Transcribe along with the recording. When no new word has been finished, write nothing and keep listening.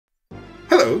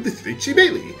Hello, this is H.C.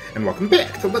 Bailey, and welcome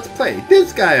back to Let's Play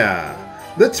Disgaea.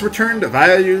 Let's return to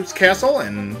Vyers Castle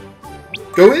and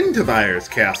go into Vyers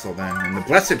Castle then, in the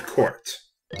Blessed Court.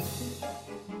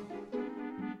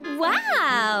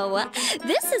 Wow!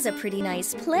 This is a pretty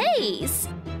nice place.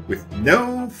 With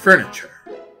no furniture.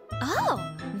 Oh,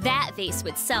 that vase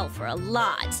would sell for a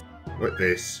lot. What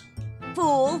vase?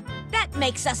 Fool! That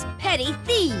makes us petty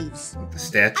thieves! The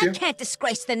statue? I can't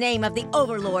disgrace the name of the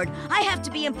Overlord. I have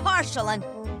to be impartial and...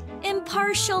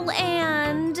 Impartial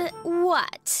and...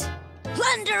 what?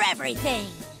 plunder everything!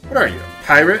 What are you, a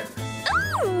pirate?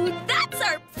 Ooh, that's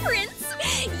our prince!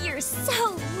 You're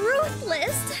so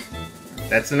ruthless!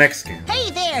 That's the next game, Hey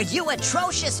there, you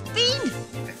atrocious fiend!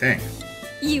 I think.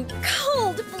 You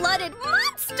cold-blooded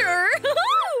monster!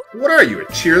 What are you, a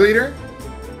cheerleader?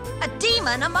 A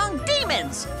demon among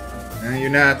demons! You're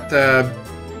not,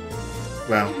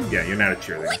 well, yeah, you're not a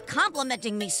cheerleader. Quit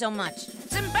complimenting me so much.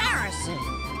 It's embarrassing.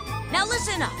 Now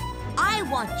listen up. I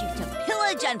want you to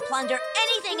pillage and plunder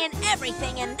anything and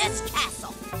everything in this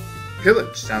castle.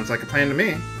 Pillage sounds like a plan to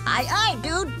me. Aye,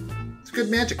 dude. It's a good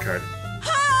magic card.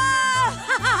 Ha!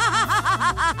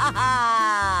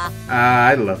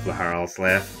 I love Laharl's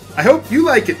laugh. I hope you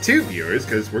like it too, viewers,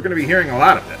 because we're going to be hearing a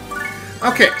lot of it.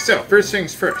 Okay, so first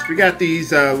things first. We got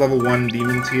these level 1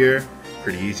 demons here.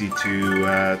 Pretty easy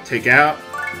to take out.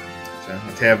 So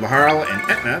let's have Laharl and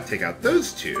Etna take out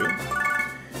those two.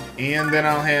 And then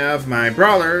I'll have my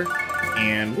Brawler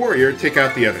and Warrior take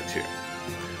out the other two.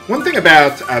 One thing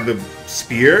about the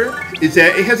spear is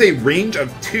that it has a range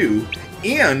of 2,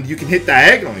 and you can hit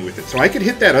diagonally with it. So I could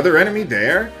hit that other enemy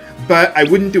there, but I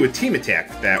wouldn't do a team attack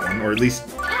with that one, or at least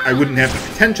I wouldn't have the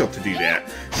potential to do that.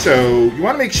 So you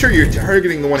want to make sure you're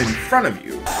targeting the one in front of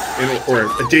you, or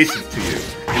adjacent to you,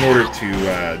 in order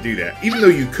to do that. Even though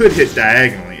you could hit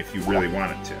diagonally if you really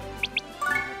wanted to.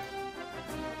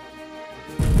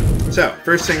 So,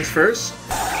 first things first,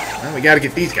 well, we got to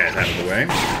get these guys out of the way.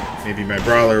 Maybe my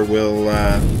Brawler will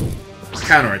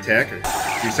counterattack or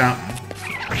do something.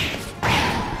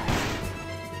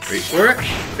 Wait for it.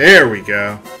 There we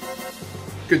go.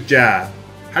 Good job.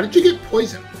 How did you get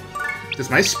poisoned? Does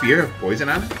my spear have poison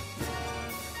on it?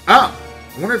 Oh,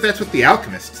 I wonder if that's what the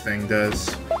alchemist thing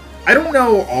does. I don't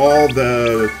know all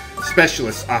the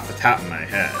specialists off the top of my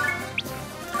head.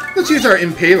 So, let's use our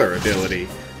Impaler ability.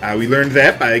 We learned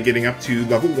that by getting up to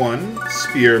level 1,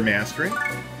 Spear Mastery.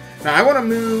 Now I want to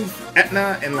move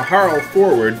Etna and Laharl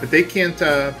forward, but they can't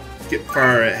get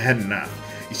far ahead enough.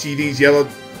 You see these yellow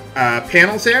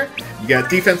panels there? You got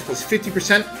defense plus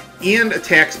 50% and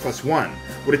attacks plus 1.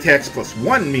 What attacks plus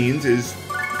 1 means is,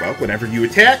 well, whenever you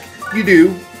attack, you do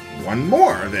 1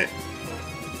 more of it.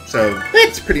 So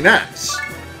that's pretty nice.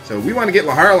 So we want to get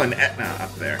Laharl and Etna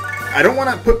up there. I don't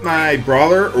want to put my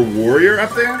Brawler or Warrior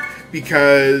up there,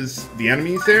 because the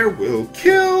enemies there will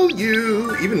kill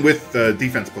you, even with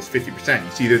defense plus 50%.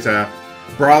 You see there's a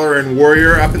Brawler and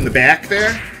Warrior up in the back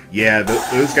there? Yeah,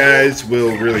 those guys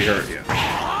will really hurt you.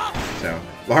 So,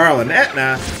 Laharl and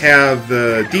Etna have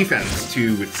the defense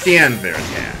to withstand their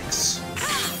attacks.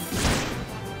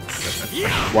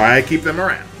 That's why I keep them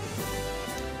around.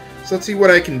 So let's see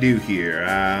what I can do here.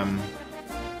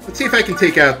 Let's see if I can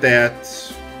take out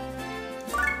that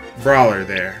Brawler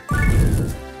there.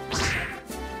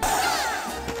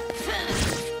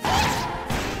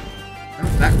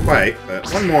 Not quite,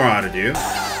 but one more ought to do.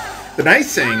 The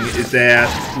nice thing is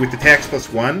that, with attacks plus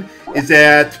 1, is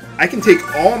that I can take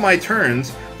all my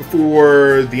turns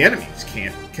before the enemies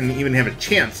can even have a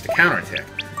chance to counterattack.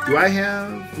 Do I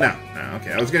have... No,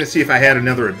 okay. I was going to see if I had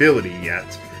another ability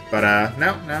yet, but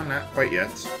no, not quite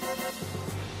yet.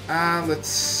 Let's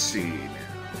see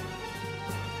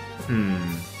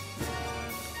now.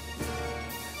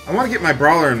 I want to get my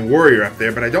Brawler and Warrior up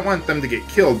there, but I don't want them to get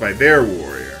killed by their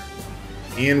Warrior.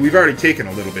 And we've already taken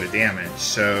a little bit of damage,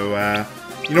 so,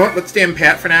 you know what? Let's stand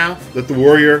pat for now. Let the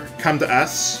Warrior come to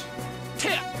us.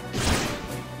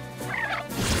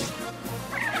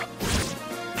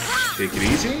 Take it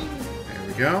easy. There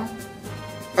we go.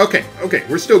 Okay,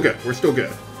 we're still good.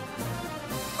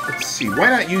 Let's see, why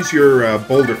not use your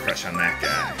Boulder Crush on that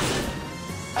guy?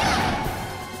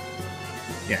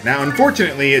 Yeah, now,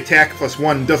 unfortunately, attack plus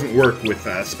 1 doesn't work with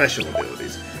special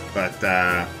abilities, but,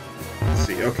 let's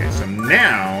see. Okay, so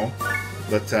now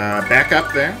let's back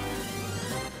up there.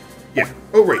 Yeah.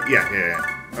 Oh, right. Yeah.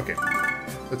 Okay.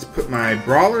 Let's put my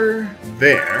Brawler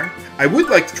there. I would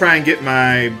like to try and get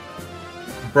my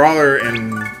Brawler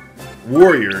and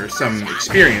Warrior some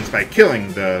experience by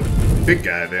killing the big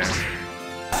guy there.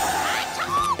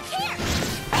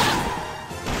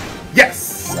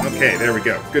 Yes! Okay, there we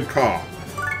go. Good call.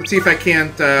 Let's see if I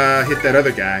can't hit that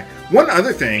other guy. One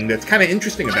other thing that's kind of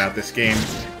interesting about this game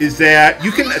is that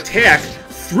you can attack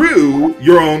through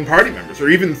your own party members, or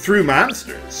even through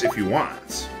monsters, if you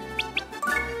want.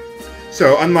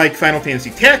 So, unlike Final Fantasy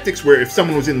Tactics, where if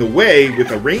someone was in the way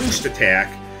with a ranged attack,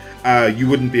 you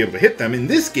wouldn't be able to hit them, in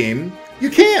this game, you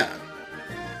can!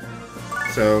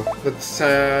 So, let's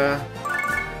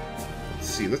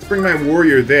see, let's bring my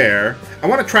warrior there. I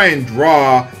want to try and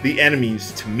draw the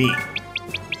enemies to me.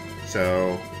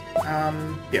 So,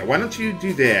 yeah, why don't you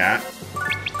do that?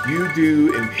 You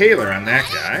do Impaler on that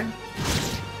guy.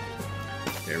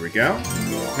 There we go.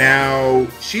 Now,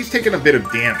 she's taking a bit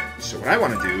of damage, so what I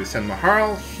want to do is send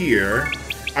Maharl here.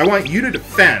 I want you to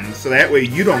defend, so that way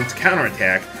you don't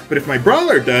counterattack, but if my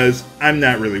Brawler does, I'm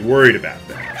not really worried about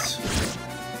that.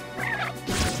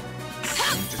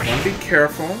 Just want to be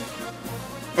careful.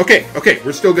 Okay,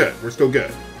 we're still good. We're still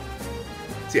good.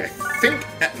 See, I think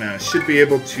Etna should be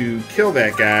able to kill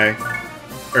that guy,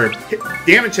 or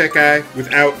damage that guy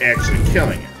without actually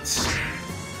killing it.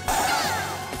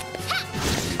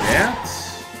 Do that.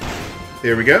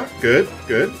 There we go. Good.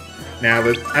 Now,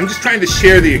 I'm just trying to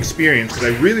share the experience,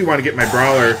 because I really want to get my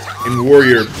Brawler and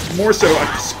Warrior more so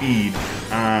up to speed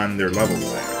on their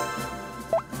levels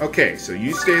there. Okay, so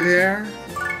you stay there.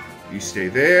 You stay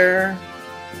there.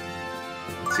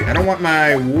 See, I don't want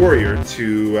my Warrior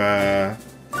to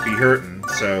be hurting,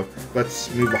 so let's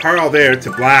move Maharl there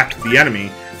to block the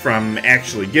enemy from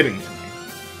actually getting to me.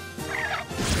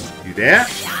 Do that.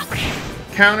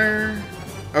 Counter.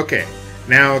 Okay,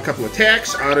 now a couple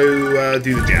attacks ought to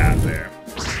do the job there.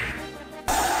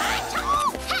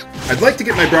 I'd like to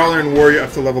get my Brawler and Warrior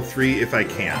up to level 3 if I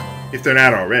can. If they're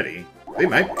not already. They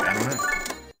might be, I don't know.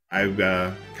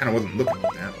 I kind of wasn't looking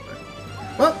at that,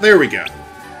 but... Well, there we go.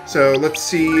 So, let's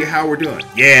see how we're doing.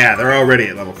 Yeah, they're already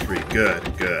at level 3.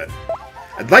 Good.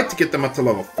 I'd like to get them up to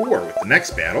level 4 with the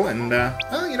next battle, and,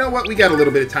 well, you know what? We got a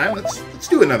little bit of time. Let's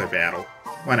do another battle.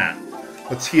 Why not?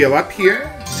 Let's heal up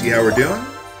here, see how we're doing.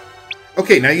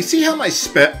 Okay, now you see how my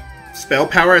spell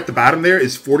power at the bottom there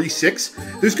is 46?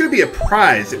 There's going to be a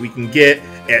prize that we can get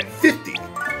at 50,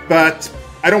 but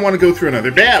I don't want to go through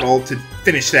another battle to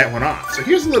finish that one off. So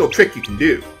here's a little trick you can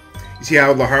do. You see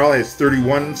how Laharl has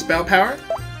 31 spell power?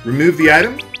 Remove the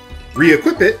item,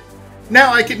 re-equip it,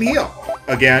 now I can heal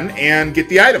again and get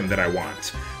the item that I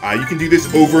want. You can do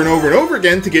this over and over and over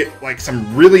again to get like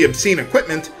some really obscene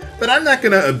equipment, but I'm not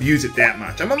going to abuse it that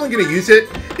much. I'm only going to use it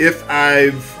if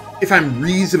I'm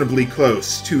reasonably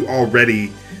close to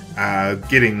already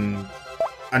getting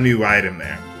a new item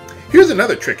there. Here's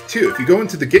another trick too. If you go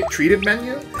into the Get Treated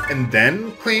menu and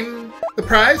then claim the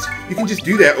prize, you can just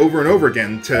do that over and over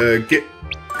again to get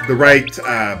the right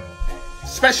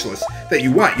specialist that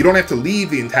you want. You don't have to leave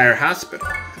the entire hospital.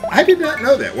 I did not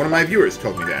know that. One of my viewers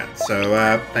told me that.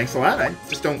 So thanks a lot. I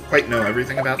just don't quite know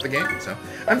everything about the game. So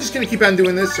I'm just going to keep on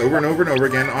doing this over and over and over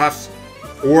again off.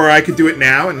 Or I could do it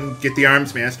now and get the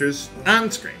Arms Masters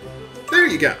on screen. There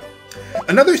you go.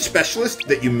 Another specialist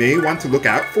that you may want to look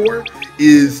out for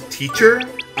is Teacher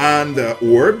on the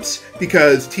orbs,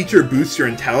 because Teacher boosts your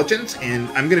intelligence, and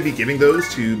I'm going to be giving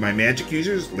those to my magic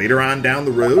users later on down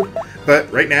the road.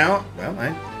 But right now, well,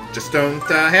 I just don't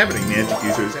have any magic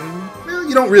users, and well,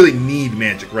 you don't really need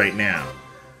magic right now.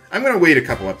 I'm going to wait a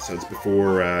couple episodes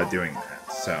before doing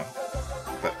that, so...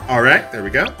 But, alright, there we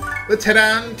go. Let's head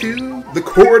on to the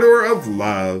Corridor of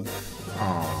Love.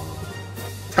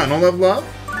 Aww. Tunnel of Love?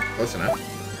 Close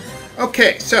enough.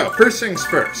 Okay, so, first things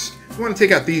first. We want to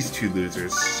take out these two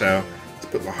losers, so let's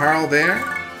put Laharl there.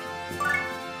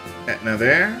 Etna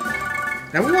there.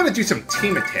 Now we want to do some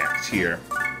team attacks here.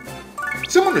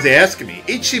 Someone was asking me,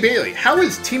 H.C. Bailey, how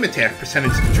is team attack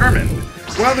percentage determined?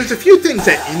 Well, there's a few things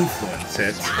that influence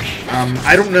it.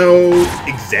 I don't know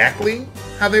exactly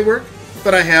how they work,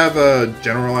 but I have a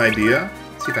general idea.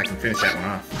 Let's see if I can finish that one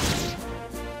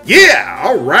off. Yeah!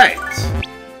 Alright!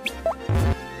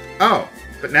 Oh,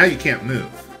 but now you can't move.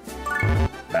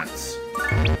 Nuts.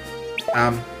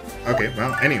 Okay,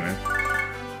 well, anyway.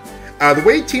 The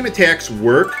way team attacks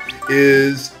work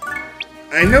is...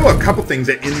 I know a couple things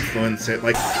that influence it.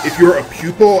 Like, if you're a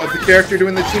pupil of the character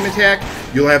doing the team attack,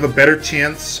 you'll have a better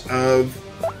chance of,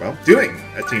 well, doing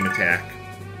a team attack.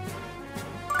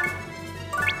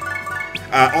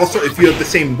 Also, if you have the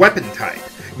same weapon type,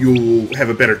 you'll have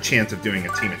a better chance of doing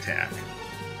a team attack.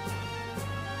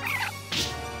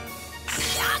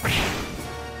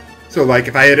 So, like,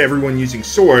 if I had everyone using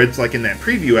swords, like in that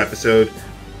preview episode,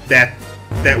 that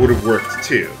would have worked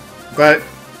too. But,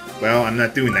 well, I'm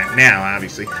not doing that now,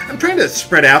 obviously. I'm trying to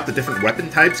spread out the different weapon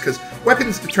types, because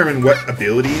weapons determine what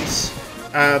abilities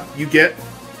you get.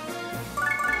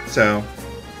 So,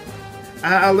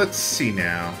 Let's see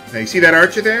now. Now, you see that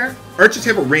archer there? Archers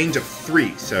have a range of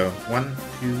 3, so 1,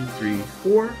 2, 3,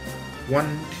 4.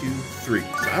 1, 2, 3. So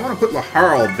I want to put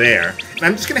Laharl there. And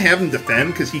I'm just going to have him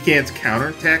defend because he can't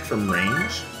counterattack from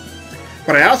range.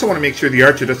 But I also want to make sure the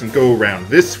archer doesn't go around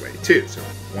this way, too. So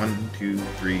 1, 2,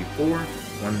 3, 4.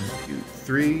 1, 2,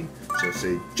 3. So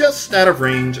say just out of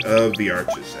range of the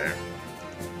archers there.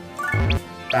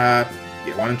 Yeah,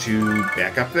 why don't you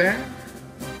back up there?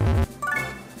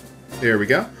 There we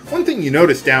go. One thing you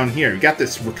notice down here, you got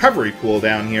this recovery pool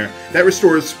down here that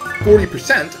restores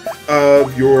 40%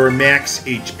 of your max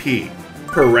HP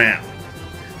per round.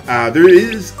 There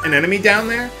is an enemy down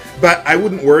there, but I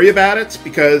wouldn't worry about it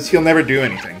because he'll never do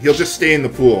anything. He'll just stay in the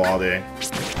pool all day,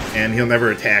 and he'll never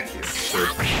attack you for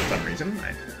some reason.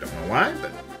 I don't know why,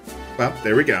 but, well,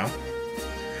 there we go.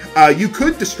 You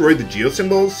could destroy the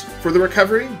geosymbols for the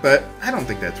recovery, but I don't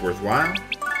think that's worthwhile.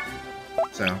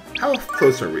 So, how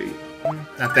close are we?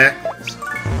 Not that close.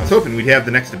 I was hoping we'd have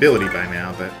the next ability by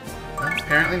now, but well,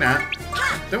 apparently not.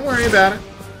 Don't worry about it.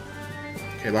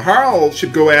 Okay, Laharl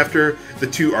should go after the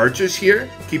 2 archers here,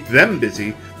 keep them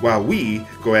busy, while we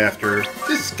go after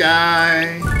this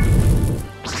guy.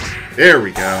 There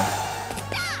we go.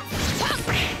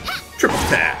 Triple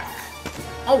attack.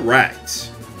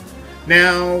 Alright.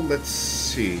 Now, let's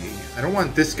see. I don't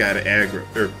want this guy to aggro,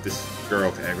 or this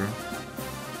girl to aggro.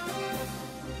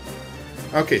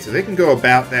 Okay, so they can go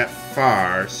about that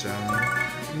far, so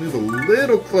move a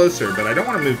little closer, but I don't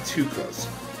want to move too close.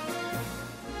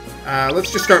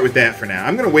 Let's just start with that for now.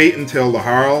 I'm going to wait until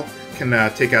Laharl can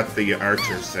take out the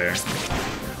archers there.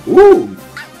 Ooh!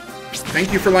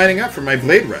 Thank you for lining up for my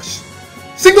Blade Rush.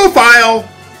 Single file!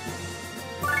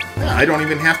 Yeah, I don't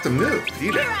even have to move,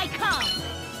 either. Here I come.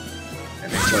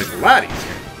 That makes life a lot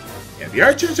easier. Yeah, the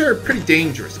archers are a pretty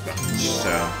dangerous bunch,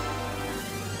 so...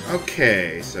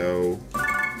 Okay, so...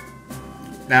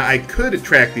 Now, I could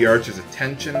attract the archer's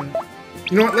attention.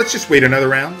 You know what, let's just wait another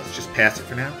round. Let's just pass it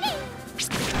for now.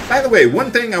 By the way,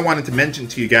 one thing I wanted to mention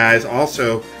to you guys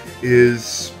also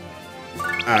is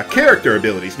character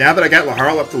abilities. Now that I got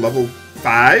Laharl up to level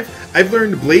 5, I've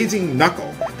learned Blazing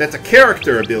Knuckle. That's a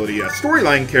character ability.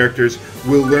 Storyline characters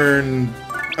will learn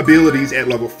abilities at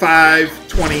level 5,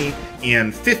 20,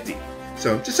 and 50.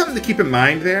 So, just something to keep in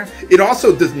mind there. It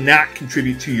also does not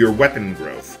contribute to your weapon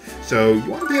growth. So,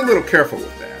 you want to be a little careful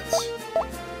with that.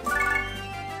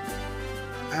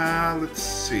 Let's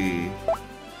see.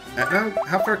 Etna,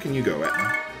 how far can you go,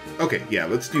 Etna? Okay, yeah,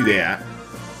 let's do that.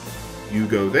 You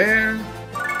go there.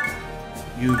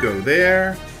 You go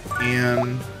there.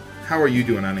 And how are you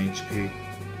doing on HP?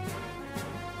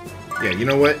 Yeah, you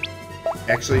know what?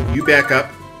 Actually, you back up.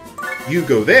 You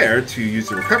go there to use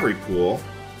the recovery pool.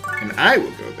 And I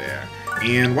will go there.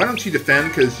 And why don't you defend,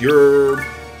 because you're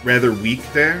rather weak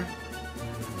there.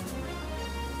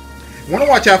 You want to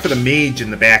watch out for the mage in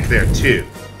the back there, too.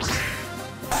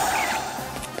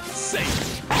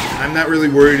 I'm not really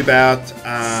worried about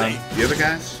the other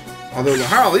guys. Although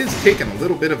Laharl is taking a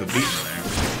little bit of a beating there.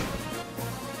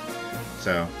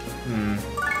 So,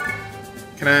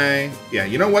 can I... Yeah,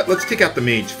 you know what? Let's take out the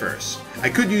mage first. I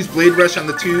could use Blade Rush on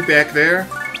the 2 back there,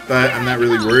 but I'm not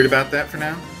really worried about that for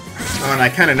now. Oh, and I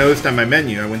kind of noticed on my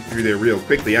menu, I went through there real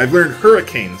quickly, I've learned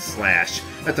Hurricane Slash.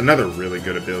 That's another really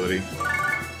good ability.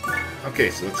 Okay,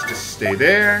 so let's just stay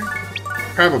there.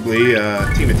 Probably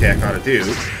Team Attack ought to do,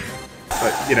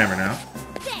 but you never know.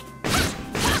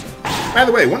 By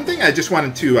the way, one thing I just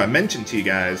wanted to mention to you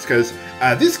guys, because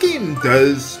this game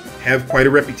does have quite a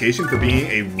reputation for being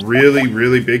a really,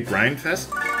 really big grind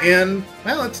fest, and,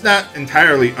 well, it's not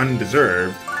entirely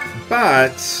undeserved,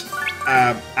 but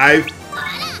I've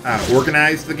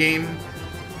organized the game,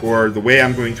 or the way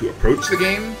I'm going to approach the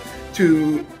game,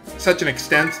 to such an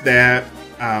extent that,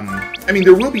 I mean,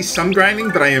 there will be some grinding,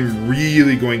 but I am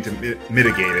really going to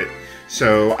mitigate it,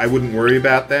 so I wouldn't worry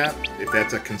about that, if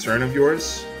that's a concern of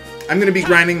yours. I'm going to be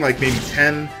grinding like maybe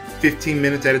 10, 15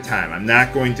 minutes at a time. I'm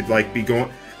not going to like be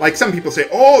going... Like some people say,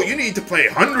 oh, you need to play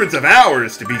hundreds of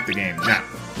hours to beat the game. No,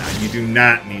 you do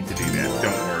not need to do that.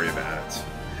 Don't worry about it.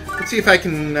 Let's see if I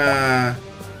can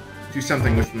do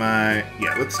something with my...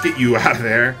 Yeah, let's get you out of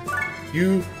there.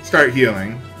 You start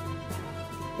healing.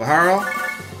 Laharl,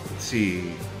 let's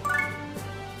see.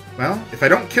 Well, if I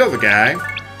don't kill the guy,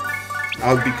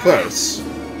 I'll be close.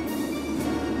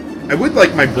 I would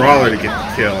like my brawler to get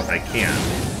the kill if I can.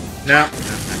 No,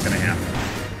 that's not going to happen.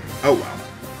 Oh well.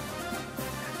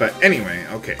 But anyway,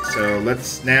 okay, so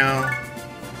let's now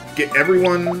get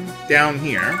everyone down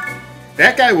here.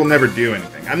 That guy will never do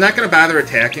anything. I'm not going to bother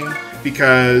attacking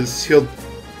because he'll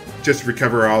just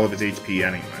recover all of his HP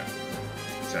anyway.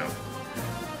 So,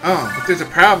 Oh, but there's a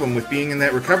problem with being in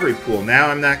that recovery pool. Now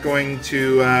I'm not going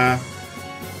to,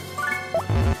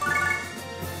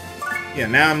 yeah,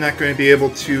 now I'm not going to be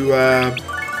able to,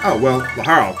 oh, well,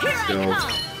 Laharl can still...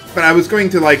 But I was going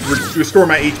to, like, restore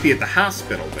my HP at the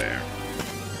hospital there.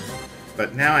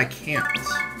 But now I can't.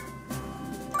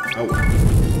 Oh,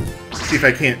 well. See if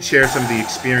I can't share some of the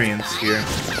experience here.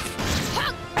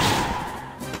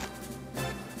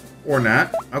 Or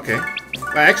not. Okay.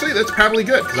 Well, actually, that's probably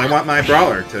good, because I want my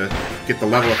brawler to get the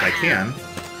level if I can.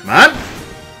 Come on!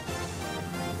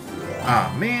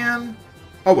 Aw, man.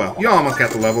 Oh well, you almost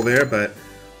got the level there, but...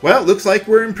 Well, looks like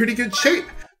we're in pretty good shape.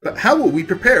 But how will we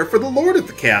prepare for the Lord of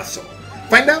the Castle?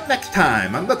 Find out next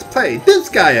time on Let's Play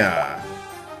Disgaea!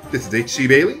 This is HC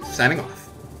Bailey, signing off.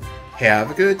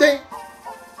 Have a good day!